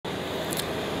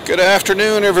Good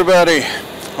afternoon, everybody.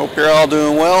 Hope you're all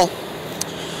doing well.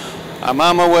 I'm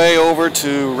on my way over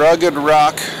to Rugged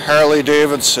Rock Harley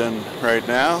Davidson right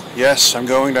now. Yes, I'm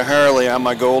going to Harley on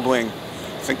my Goldwing.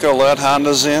 Think they'll let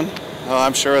Hondas in? Oh,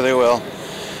 I'm sure they will.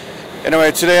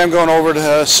 Anyway, today I'm going over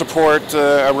to support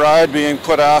a ride being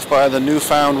put off by the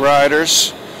Newfound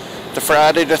Riders, the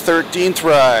Friday the 13th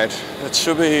ride. It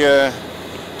should be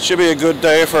a good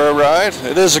day for a ride.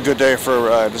 It is a good day for a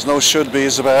ride. There's no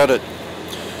should-be's about it.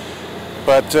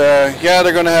 But yeah,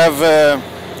 they're going to have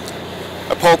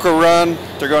a poker run.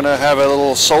 They're going to have a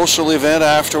little social event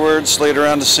afterwards later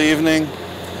on this evening.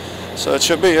 So it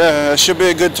should be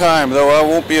a good time. Though I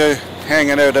won't be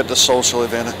hanging out at the social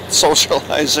event.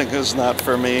 Socializing is not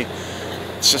for me.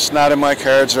 It's just not in my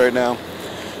cards right now.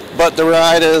 But the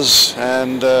ride is,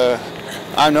 and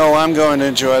I know I'm going to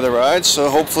enjoy the ride. So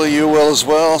hopefully you will as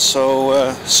well.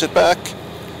 So sit back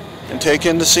and take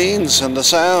in the scenes and the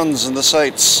sounds and the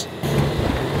sights.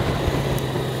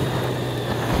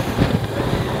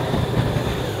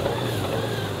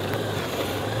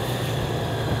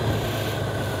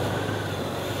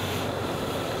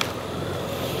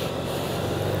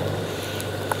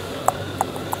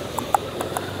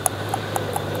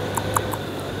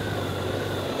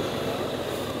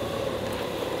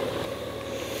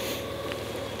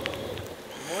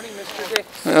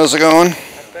 How's it going?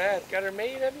 Not bad. Got her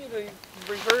made, have you? The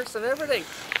reverse and everything.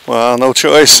 Well, no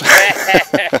choice. Oh,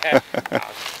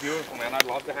 it's beautiful, man. I'd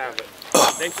love to have it.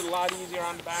 Makes it a lot easier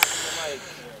on the back of the leg.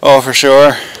 Oh, for sure.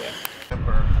 Yeah.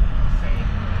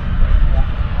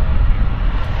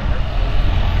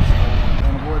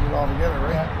 And avoid it all together,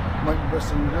 right? Yeah. Might be the best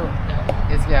thing to do.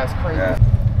 It's crazy. Yeah.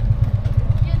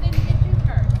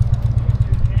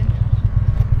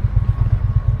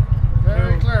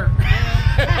 Very clear.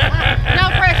 No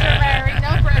pressure, Larry.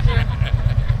 No pressure.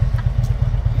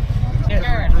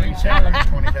 Yes, 3 challenge,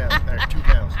 20 cows. There's 2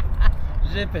 cows.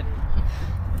 Zip it.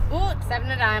 Ooh,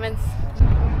 7 of diamonds.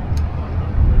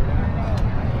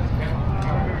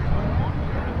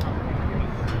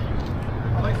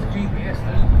 I like the GPS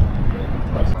thing.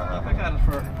 I got it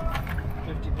for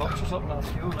 $50 or something on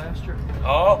fuel last year.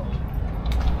 Oh.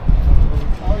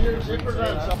 Oh, your zipper's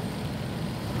on something.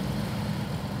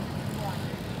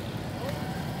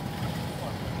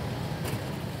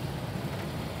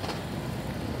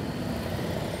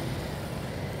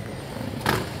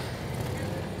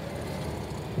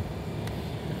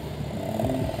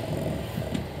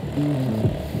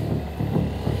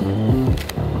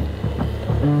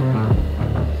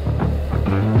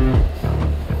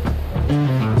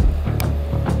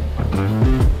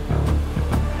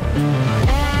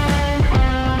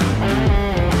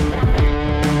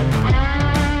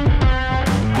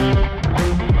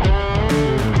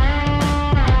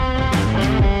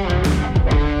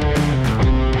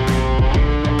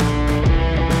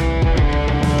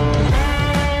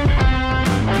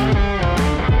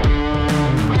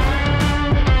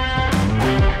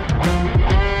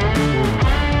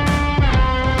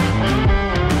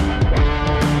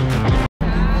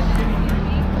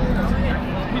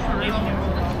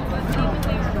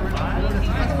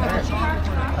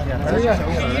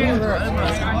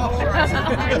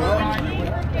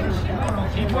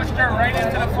 He pushed her right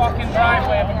into the fucking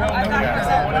driveway of a building.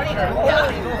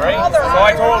 Right? So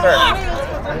I told her.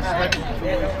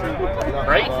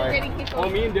 Right? Oh,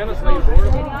 me and Dennis laid board.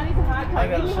 I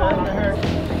got a shirt in her.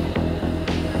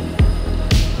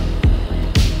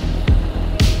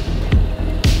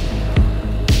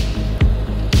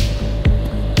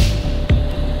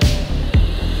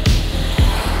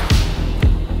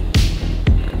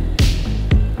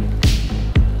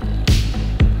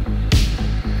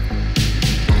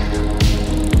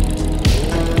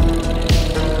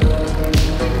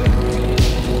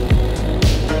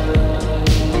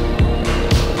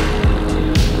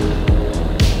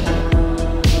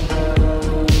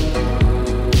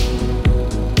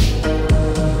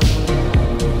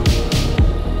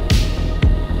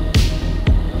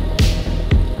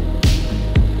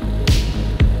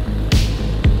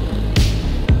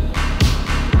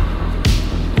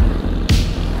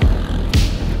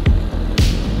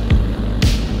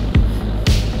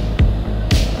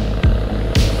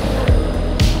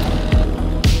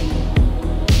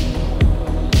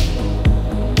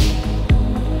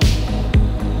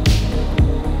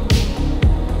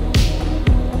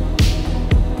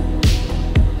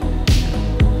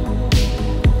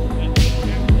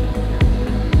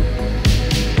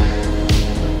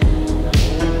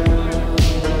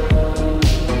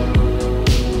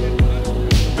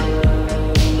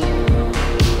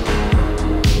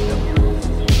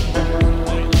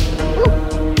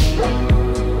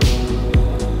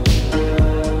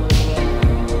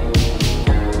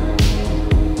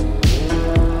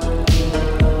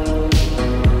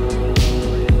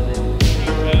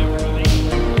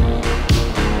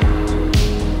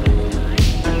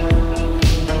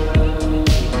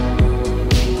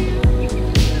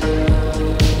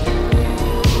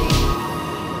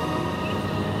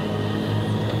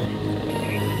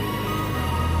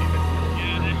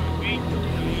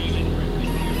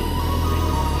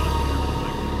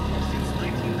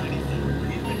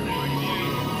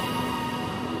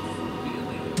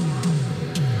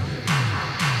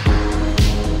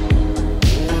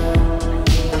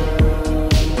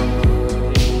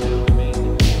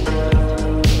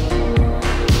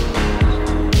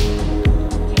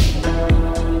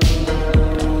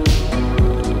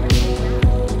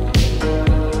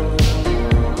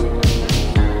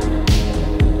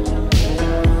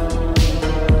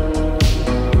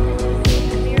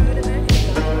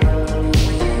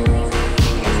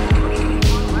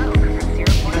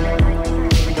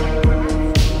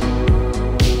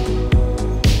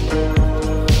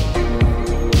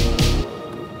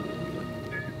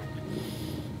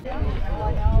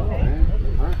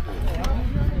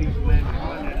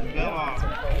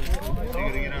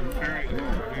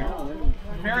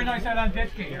 guys out on jet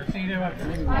ski or see them up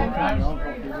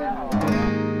there?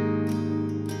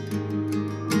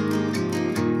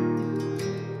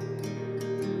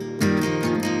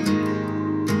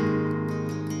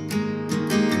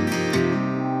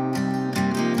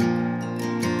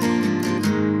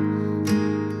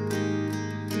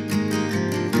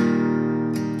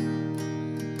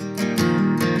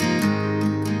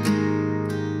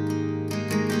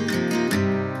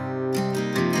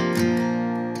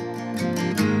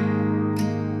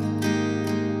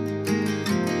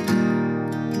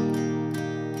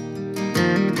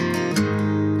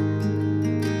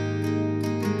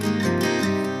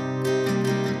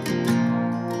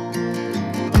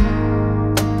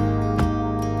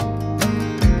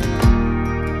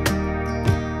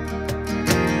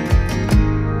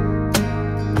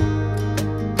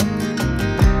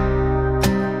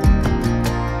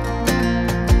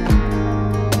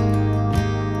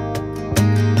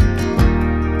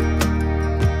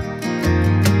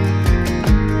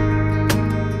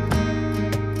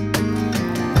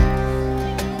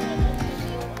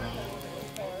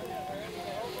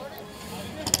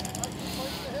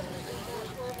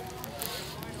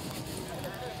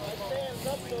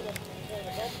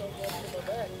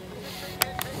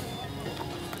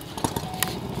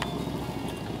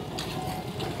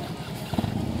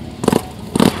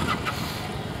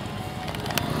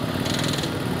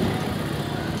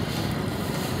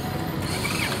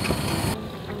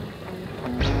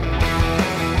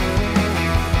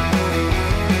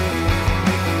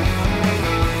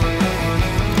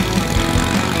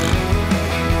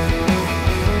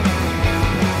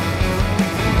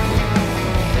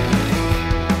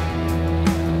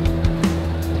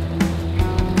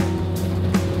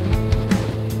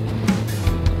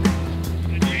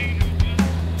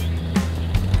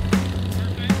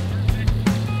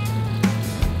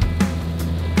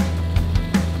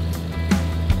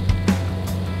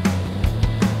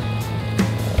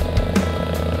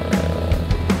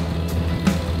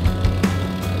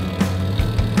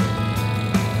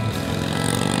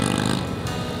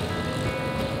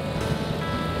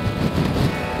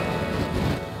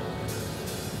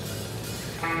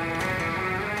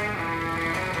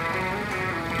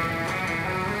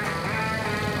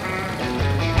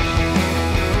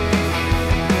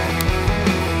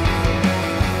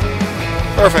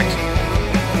 Perfect.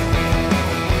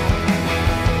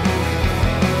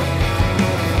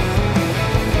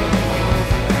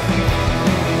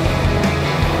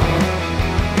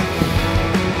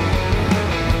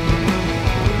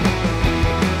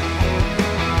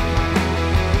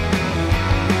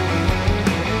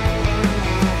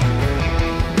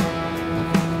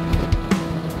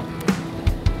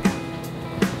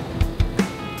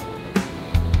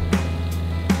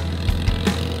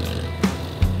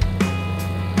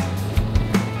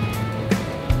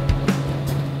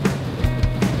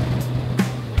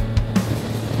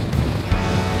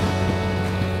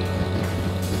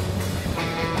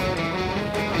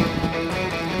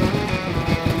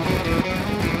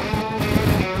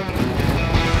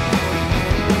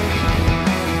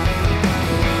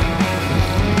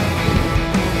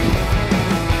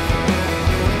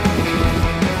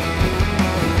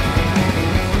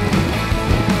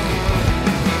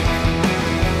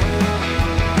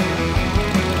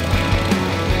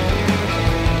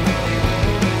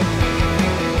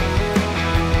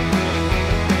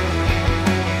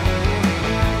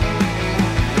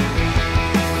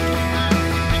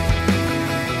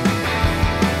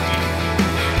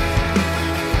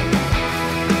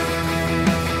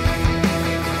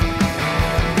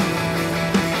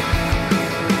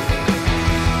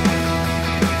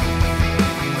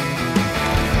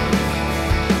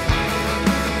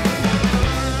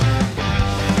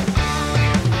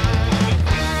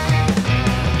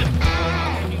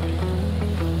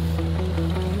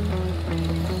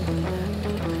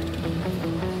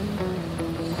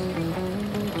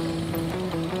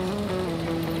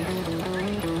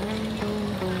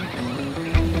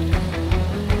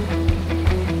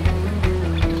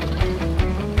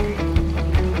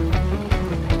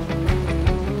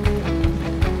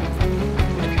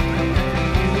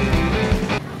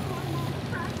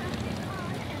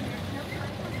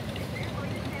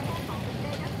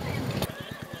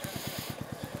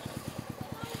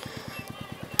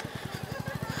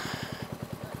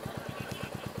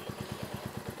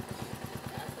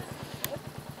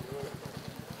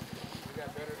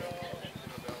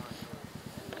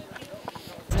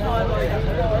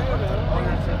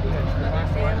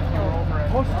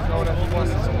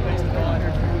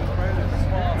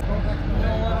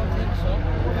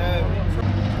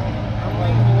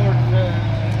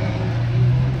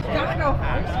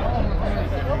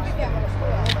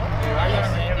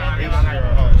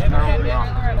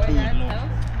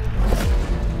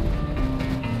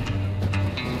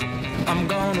 I'm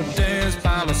gonna dance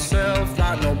by myself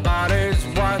like nobody's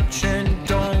watching.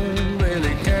 Don't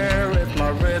really care if my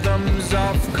rhythm's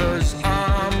off, 'cause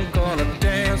I'm gonna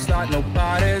dance like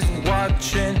nobody's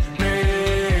watching me.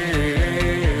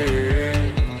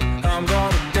 I'm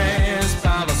gonna dance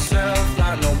by myself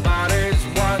like nobody's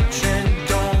watching.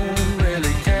 Don't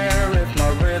really care if my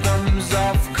rhythm's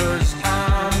off, 'cause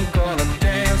I'm gonna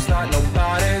dance like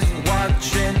nobody's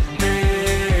watching me.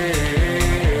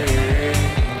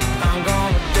 I'm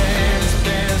gonna dance,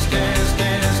 dance, dance,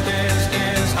 dance, dance,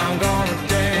 dance. I'm gonna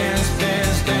dance,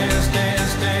 dance, dance,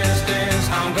 dance, dance, dance.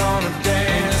 I'm gonna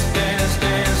dance, dance,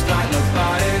 dance like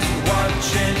nobody's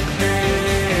watching me.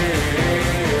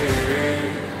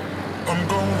 I'm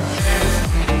gonna dance.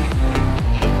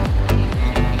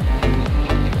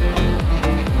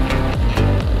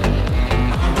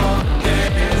 I'm gonna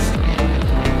dance.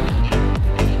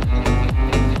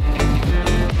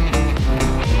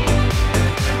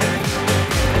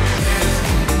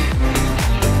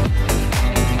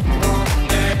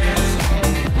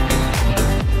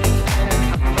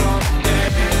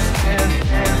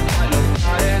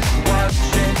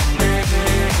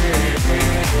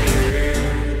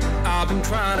 I've been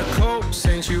trying to cope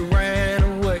since you ran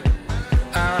away.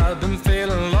 I've been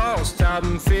feeling lost, I've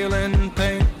been feeling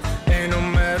pain. And no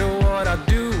matter what I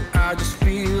do, I just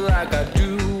feel like I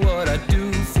do what I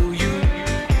do for you.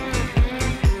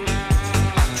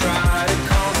 I tried to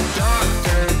call the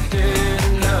doctor, it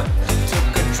didn't help.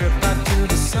 Took a trip out to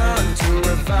the sun to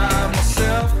revive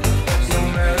myself. No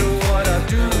matter what I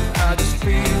do, I just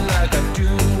feel like I do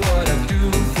what I do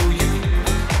for you.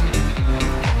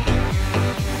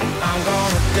 I'm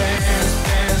gonna dance,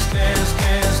 dance, dance,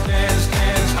 dance, dance,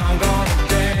 dance. I'm gonna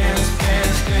dance,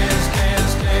 dance, dance,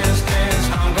 dance, dance, dance.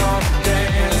 I'm gonna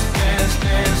dance, dance,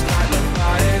 dance like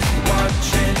nobody's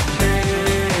watching me.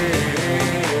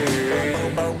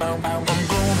 I'm gonna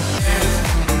dance.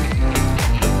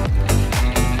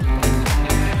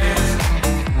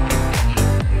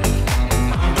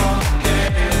 I'm gonna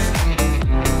dance.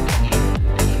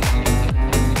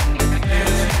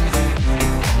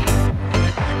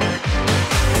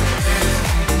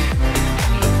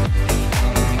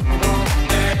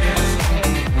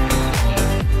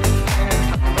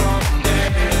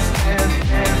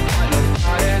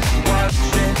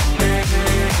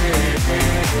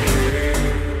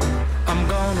 I'm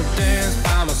gonna dance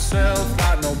by myself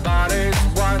like nobody's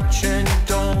watching.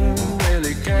 Don't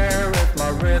really care if my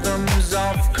rhythm's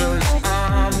off, 'cause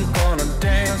I'm gonna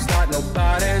dance like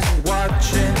nobody's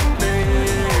watching me.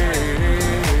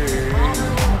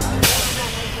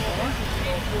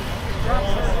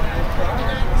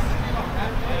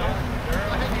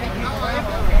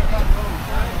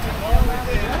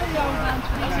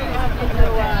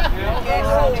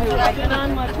 Get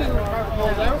on my two.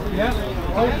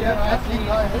 Oh, yeah, I think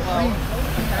I have seen.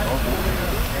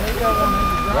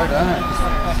 Right on.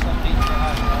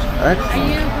 Are you going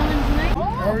tonight?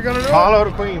 Are we gonna do it? Follow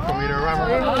the queen for me to remember.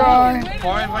 Three of a kind.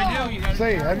 Boy, if I do, you got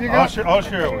See, have you I'll, got? I'll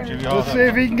share it with you. Let's see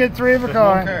if he can get three of a There's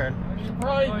one kind. card.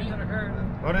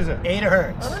 What is it? 8 of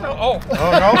hearts. Oh no,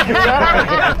 you got it.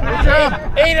 Good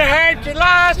job. 8 of hearts, you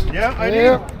lost. Yeah, I Yeah.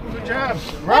 did. Good job.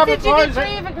 What did you get,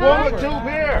 three of a One kind? with two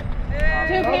beer.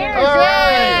 Two pairs. All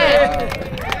Yay! right.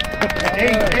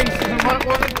 Aces and what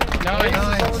was it? Nine.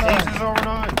 Aces over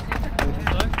 9.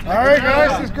 All right, guys,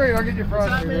 this is great. I'll get you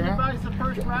frosty here, huh? the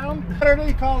first round.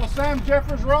 Saturday called the Sam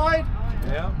Jeffers Ride.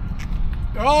 Yeah.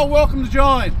 They're all welcome to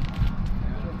join.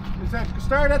 It's at,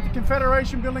 start at the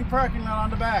Confederation Building parking lot on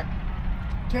the back.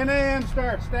 10 a.m.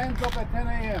 start. Stands up at 10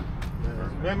 a.m.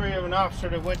 Memory of an officer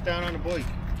that went down on a bike.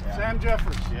 Sam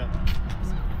Jeffers. Yeah.